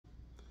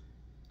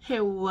Hey,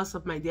 what's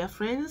up, my dear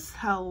friends?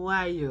 How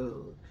are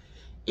you?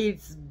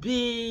 It's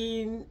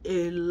been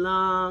a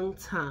long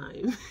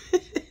time.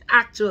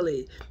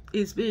 Actually,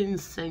 it's been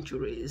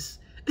centuries.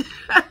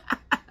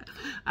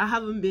 I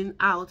haven't been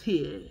out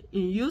here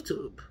in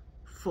YouTube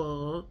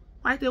for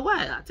quite a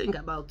while. I think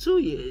about 2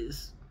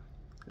 years.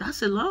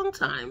 That's a long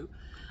time.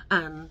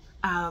 And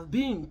I've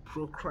been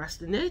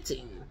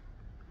procrastinating,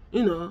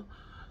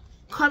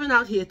 coming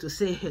out here to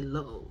say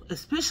hello,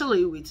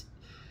 especially with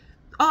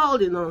all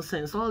the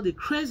nonsense, all the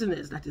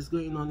craziness that is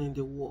going on in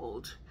the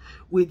world,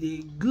 with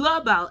the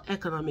global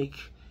economic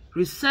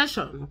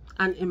recession,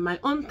 and in my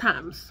own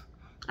terms,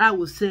 I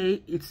would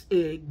say it's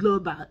a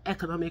global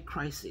economic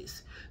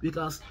crisis,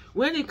 because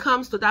when it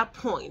comes to that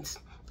point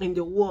in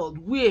the world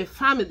where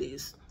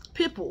families,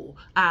 people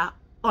are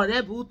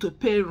unable to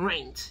pay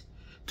rent,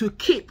 to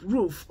keep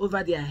roof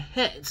over their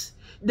heads,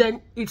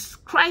 then it's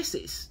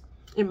crisis,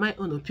 in my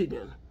own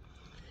opinion.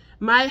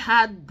 My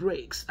heart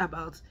breaks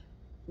about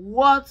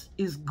what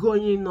is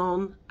going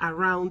on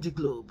around the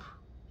globe,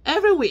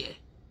 everywhere.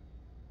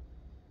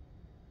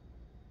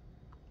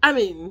 I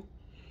mean,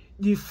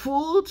 the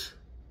food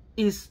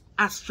is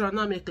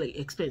astronomically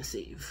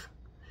expensive.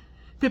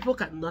 People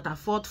cannot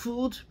afford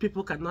food,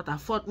 people cannot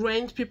afford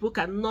rent, people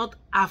cannot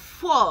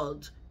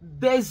afford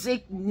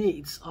basic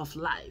needs of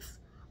life.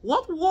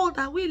 What world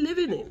are we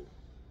living in?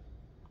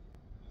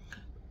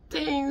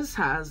 Things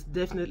has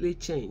definitely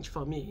changed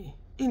for me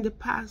in the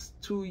past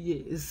 2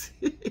 years.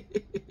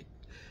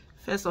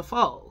 First of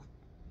all,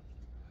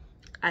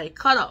 I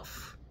cut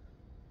off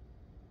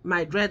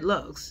my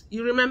dreadlocks.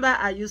 You remember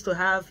I used to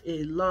have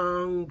a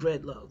long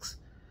dreadlocks.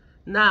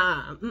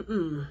 Now,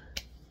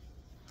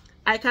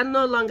 I can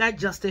no longer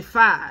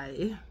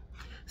justify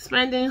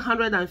spending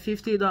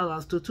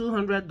 $150 to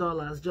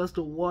 $200 just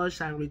to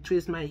wash and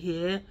retwist my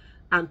hair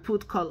and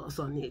put colors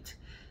on it.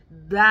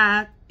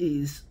 That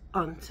is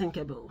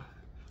unthinkable.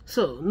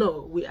 So,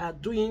 no, we are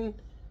doing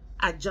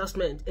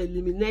adjustment,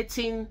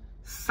 eliminating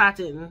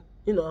certain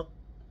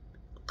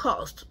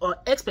cost or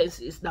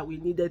expenses that we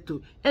needed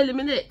to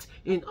eliminate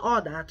in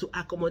order to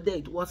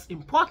accommodate what's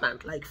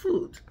important, like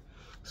food.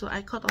 So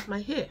I cut off my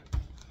hair,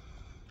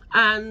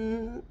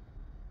 and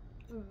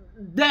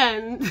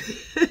then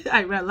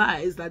I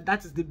realized that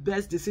that is the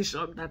best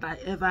decision that I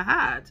ever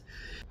had.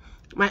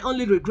 My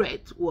only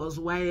regret was,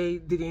 why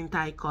didn't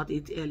I cut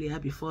it earlier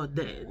before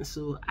then?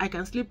 So I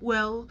can sleep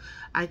well,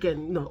 I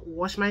can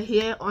wash my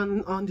hair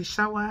on the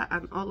shower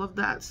and all of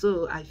that.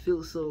 So I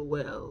feel so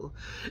well.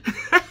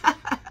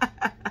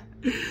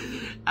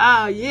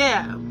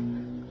 Yeah.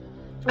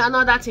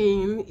 Another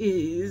thing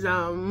is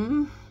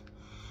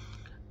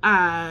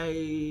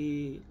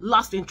I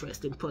lost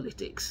interest in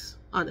politics.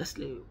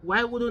 Honestly,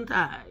 why wouldn't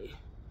I?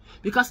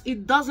 Because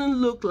it doesn't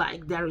look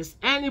like there is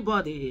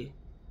anybody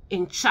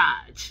in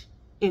charge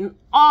in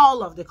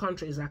all of the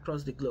countries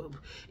across the globe.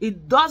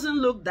 It doesn't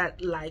look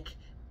like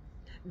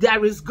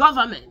there is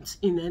government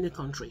in any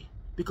country.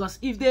 Because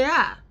if they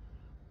are,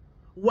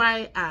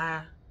 why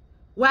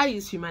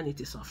is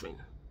humanity suffering?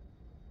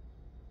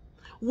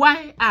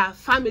 Why are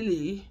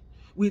family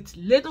with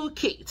little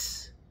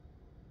kids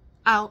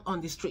out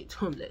on the street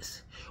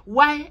homeless?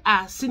 Why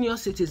are senior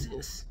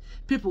citizens,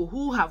 people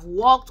who have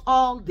worked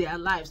all their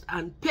lives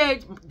and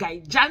paid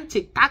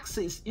gigantic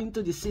taxes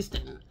into the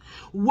system,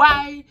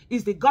 why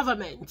is the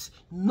government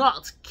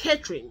not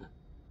catering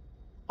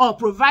or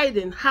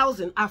providing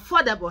housing,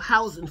 affordable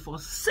housing for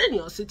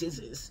senior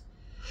citizens?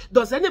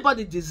 Does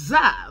anybody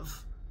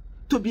deserve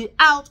to be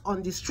out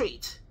on the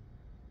street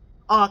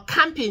or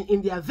camping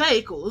in their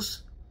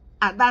vehicles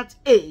at that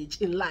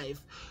age in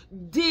life?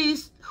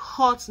 This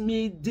hurts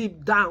me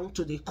deep down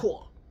to the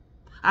core.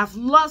 I've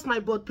lost my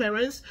both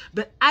parents,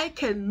 but I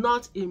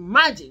cannot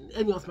imagine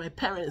any of my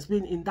parents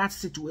being in that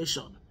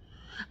situation.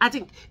 I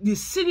think the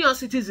senior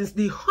citizens,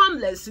 the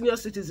homeless senior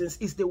citizens,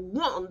 is the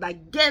one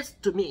that gets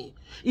to me.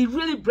 It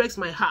really breaks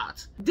my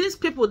heart. These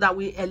people that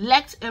we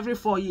elect every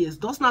 4 years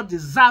does not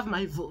deserve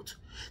my vote,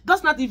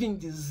 does not even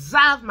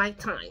deserve my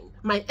time,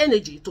 my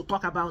energy to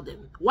talk about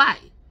them. Why?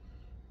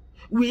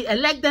 We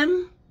elect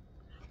them,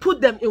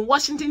 put them in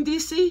Washington,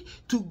 D.C.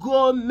 to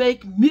go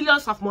make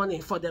millions of money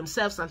for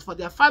themselves and for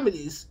their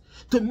families,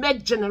 to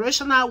make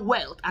generational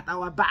wealth at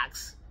our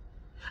backs.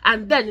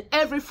 And then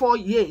every 4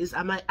 years,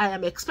 I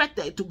am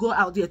expected to go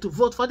out there to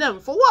vote for them.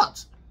 For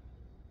what?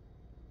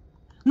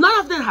 None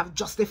of them have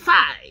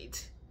justified,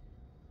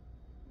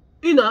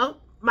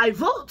 my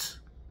vote.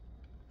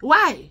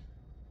 Why?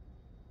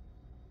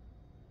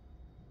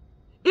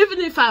 Even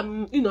if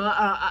I'm,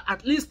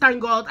 at least,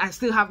 thank God, I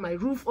still have my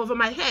roof over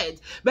my head.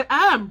 But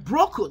I am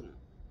broken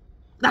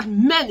that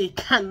many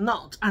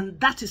cannot, and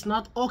that is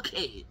not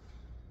okay.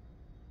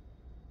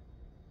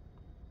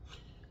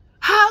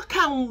 How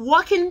can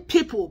working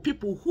people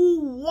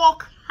who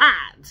work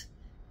hard,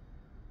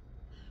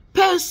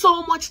 pay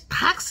so much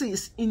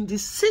taxes in the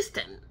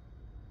system,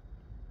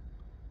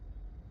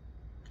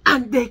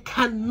 and they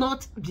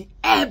cannot be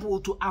able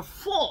to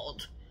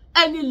afford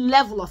any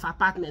level of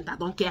apartment? I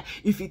don't care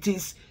if it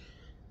is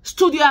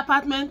studio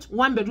apartment,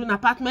 1-bedroom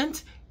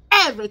apartment,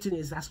 Everything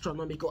is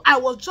astronomical. I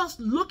was just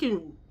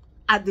looking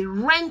at the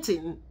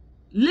renting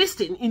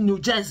listing in New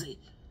Jersey,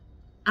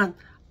 and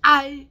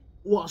I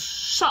was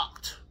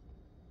shocked.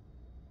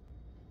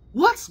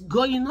 What's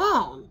going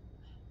on?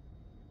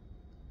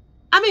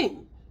 I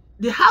mean,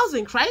 the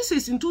housing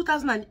crisis in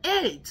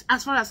 2008,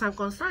 as far as I'm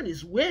concerned,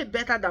 is way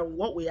better than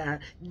what we are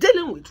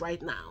dealing with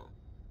right now.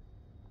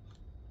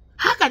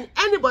 How can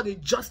anybody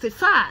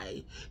justify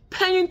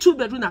paying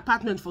 2-bedroom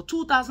apartment for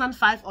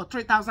 $2,500 or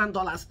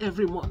 $3,000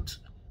 every month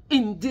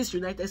in this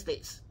United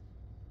States?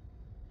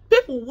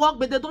 People work,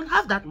 but they don't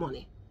have that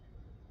money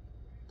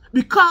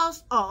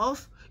because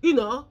of,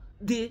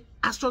 the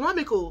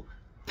astronomical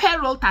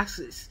payroll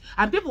taxes.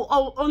 And people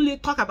only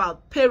talk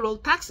about payroll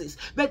taxes,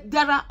 but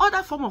there are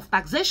other forms of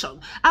taxation.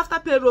 After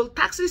payroll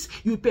taxes,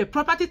 you pay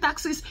property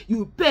taxes,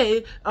 you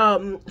pay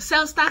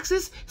sales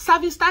taxes,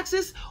 service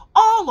taxes,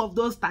 all of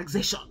those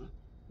taxation.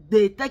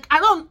 They take, I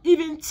don't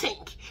even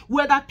think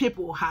whether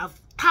people have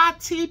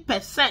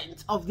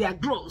 30% of their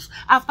gross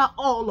after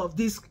all of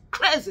this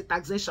crazy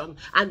taxation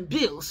and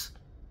bills.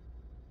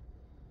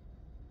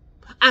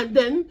 And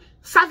then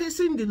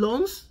servicing the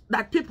loans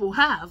that people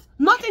have,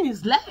 nothing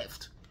is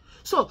left.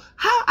 So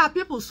how are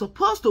people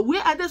supposed to,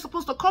 where are they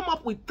supposed to come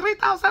up with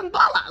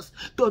 $3,000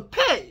 to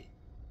pay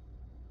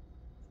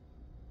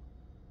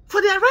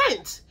for their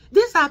rent?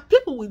 These are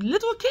people with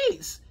little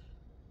kids.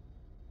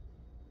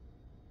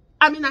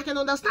 I mean, I can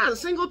understand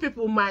single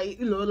people might,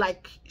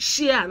 like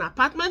share an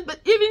apartment, but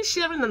even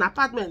sharing an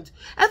apartment,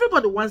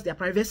 everybody wants their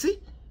privacy.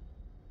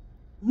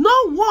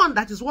 No one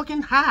that is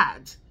working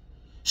hard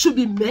should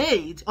be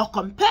made or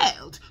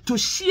compelled to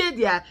share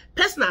their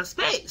personal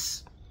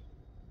space.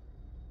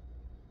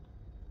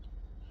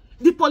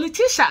 The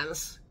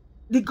politicians,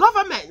 the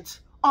government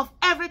of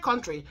every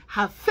country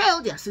have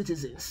failed their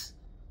citizens.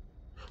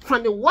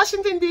 From the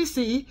Washington,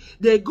 D.C.,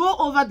 they go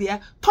over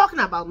there talking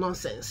about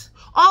nonsense.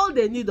 All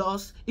they need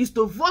us is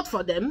to vote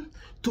for them,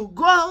 to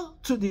go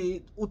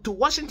to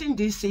Washington,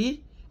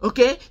 D.C.,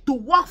 okay, to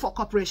work for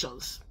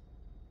corporations,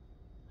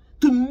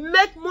 to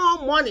make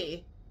more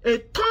money,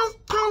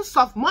 tons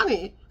of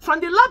money from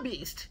the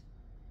lobbyists.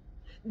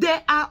 They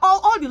are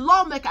all the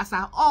lawmakers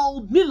are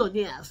all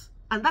millionaires,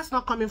 and that's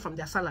not coming from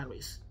their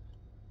salaries.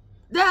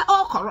 They are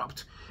all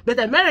corrupt. But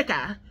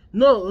America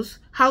knows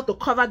how to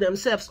cover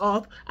themselves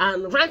up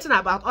and ranting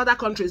about other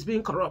countries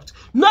being corrupt.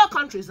 No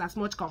country is as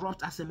much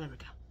corrupt as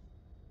America,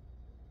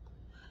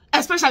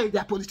 especially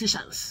their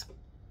politicians.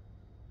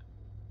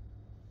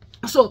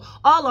 So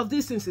all of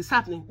these things is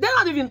happening. They're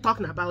not even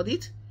talking about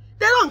it.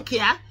 They don't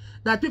care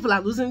that people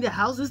are losing their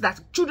houses,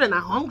 that children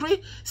are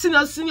hungry,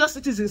 senior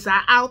citizens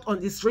are out on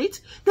the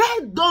street.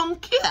 They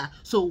don't care.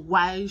 So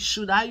why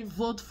should I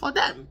vote for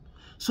them?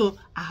 So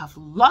I have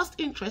lost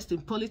interest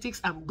in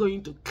politics. I'm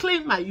going to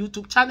clean my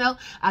YouTube channel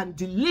and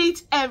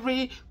delete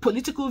every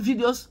political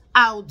videos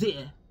out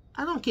there.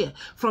 I don't care.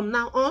 From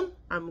now on,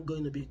 I'm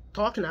going to be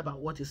talking about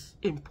what is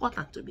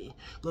important to me.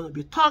 I'm going to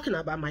be talking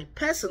about my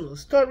personal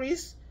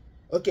stories,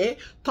 okay?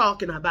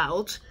 Talking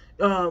about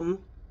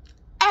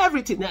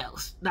everything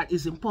else that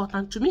is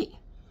important to me,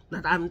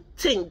 that I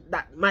think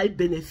that might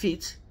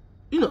benefit,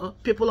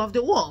 people of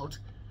the world.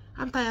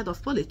 I'm tired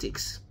of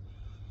politics.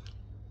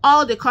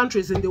 All the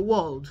countries in the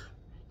world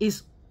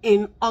is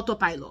in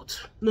autopilot.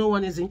 No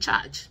one is in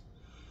charge.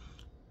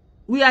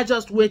 We are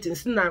just waiting,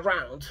 sitting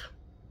around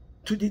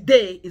to the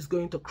day is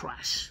going to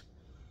crash.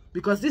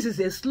 Because this is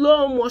a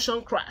slow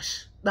motion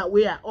crash that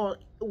we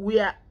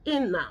are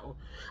in now.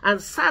 And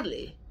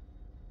sadly,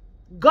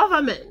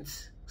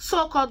 government,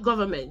 so-called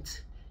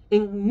government,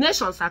 in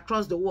nations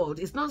across the world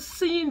is not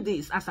seeing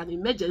this as an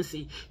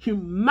emergency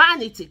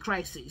humanity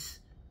crisis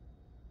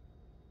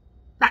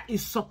that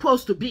is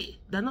supposed to be.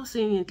 They're not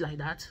seeing it like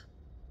that.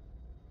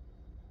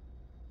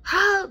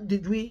 How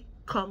did we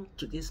come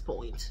to this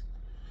point?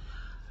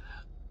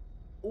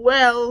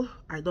 Well,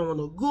 I don't want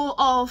to go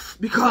off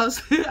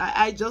because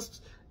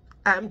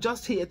I'm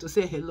just here to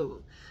say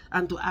hello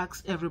and to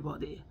ask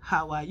everybody,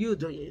 how are you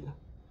doing?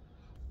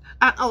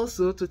 And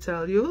also to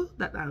tell you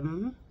that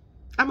I'm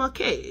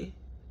okay.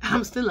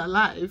 I'm still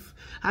alive.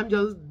 I'm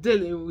just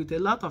dealing with a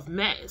lot of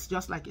mess,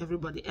 just like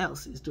everybody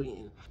else is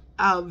doing.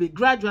 I'll be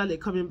gradually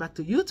coming back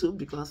to YouTube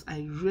because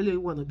I really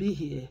want to be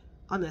here.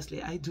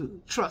 Honestly, I do.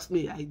 Trust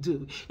me, I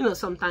do.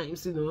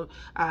 Sometimes,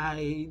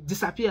 I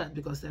disappeared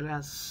because there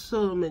are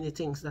so many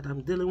things that I'm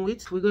dealing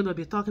with. We're going to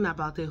be talking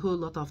about a whole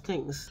lot of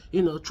things,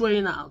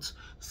 throwing out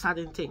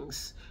certain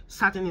things,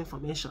 certain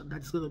information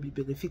that is going to be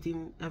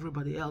benefiting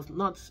everybody else,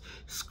 not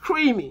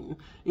screaming,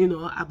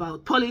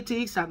 about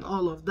politics and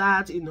all of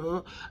that,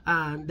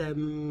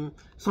 and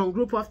some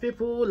group of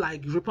people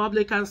like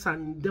Republicans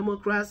and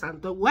Democrats,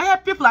 and where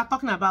people are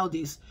talking about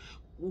this.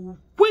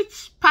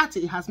 Which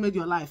party has made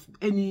your life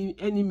any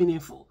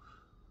meaningful?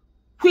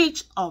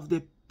 Which of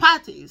the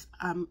parties,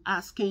 I'm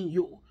asking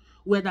you,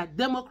 whether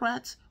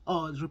Democrat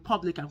or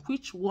Republican,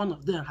 which one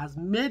of them has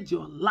made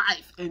your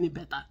life any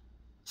better?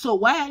 So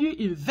why are you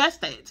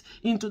invested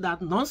into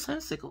that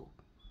nonsensical?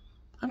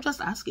 I'm just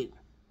asking.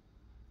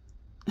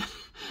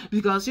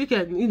 Because you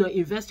can,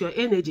 invest your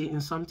energy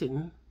in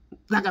something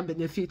that can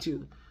benefit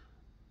you.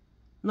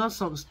 Not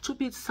some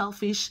stupid,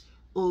 selfish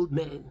old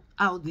men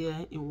out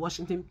there in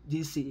Washington,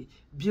 D.C.,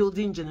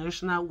 building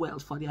generational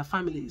wealth for their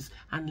families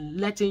and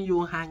letting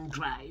you hang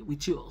dry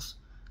with yours.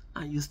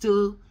 And you're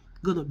still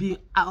going to be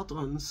out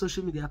on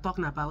social media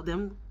talking about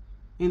them,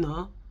 you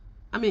know.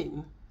 I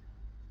mean,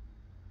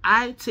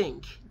 I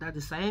think that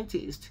the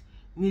scientist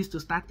needs to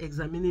start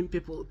examining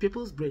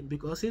people's brain,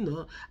 because, you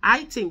know,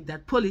 I think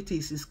that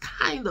politics is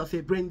kind of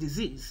a brain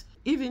disease,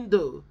 even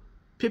though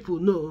people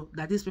know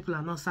that these people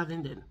are not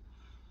serving them.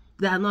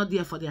 They are not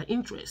there for their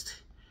interest.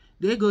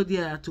 They go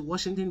there to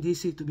Washington,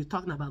 D.C. to be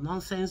talking about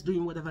nonsense,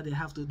 doing whatever they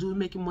have to do,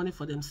 making money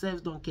for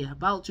themselves, don't care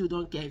about you,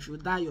 don't care if you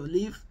die or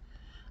live.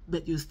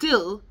 But you're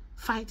still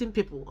fighting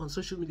people on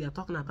social media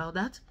talking about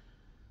that?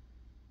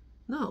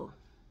 No.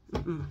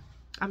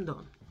 I'm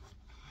done.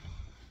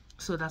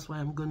 So that's why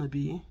I'm going to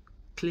be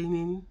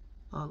cleaning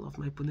all of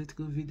my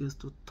political videos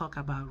to talk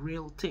about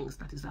real things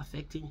that is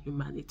affecting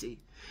humanity.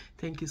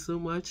 Thank you so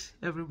much,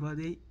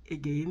 everybody.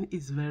 Again,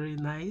 it's very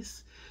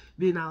nice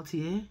being out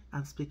here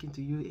and speaking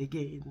to you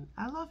again.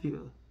 I love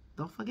you.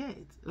 Don't forget,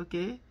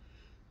 okay?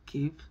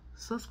 Keep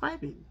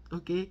subscribing,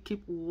 okay?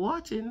 Keep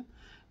watching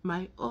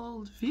my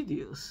old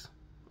videos,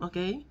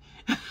 okay?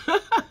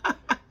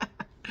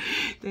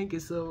 Thank you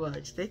so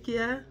much. Take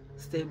care.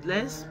 Stay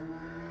blessed.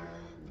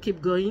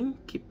 Keep going.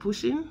 Keep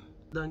pushing.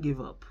 Don't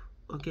give up,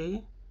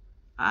 okay?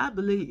 I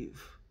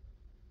believe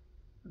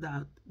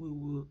that we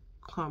will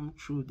come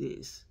through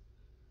this.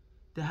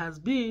 There has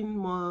been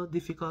more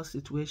difficult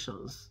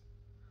situations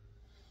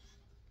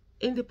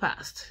in the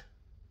past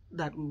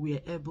that we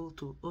were able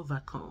to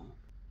overcome.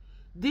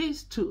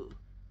 These two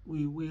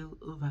we will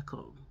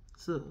overcome.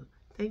 So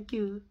thank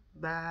you.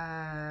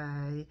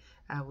 Bye.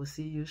 I will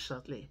see you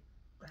shortly.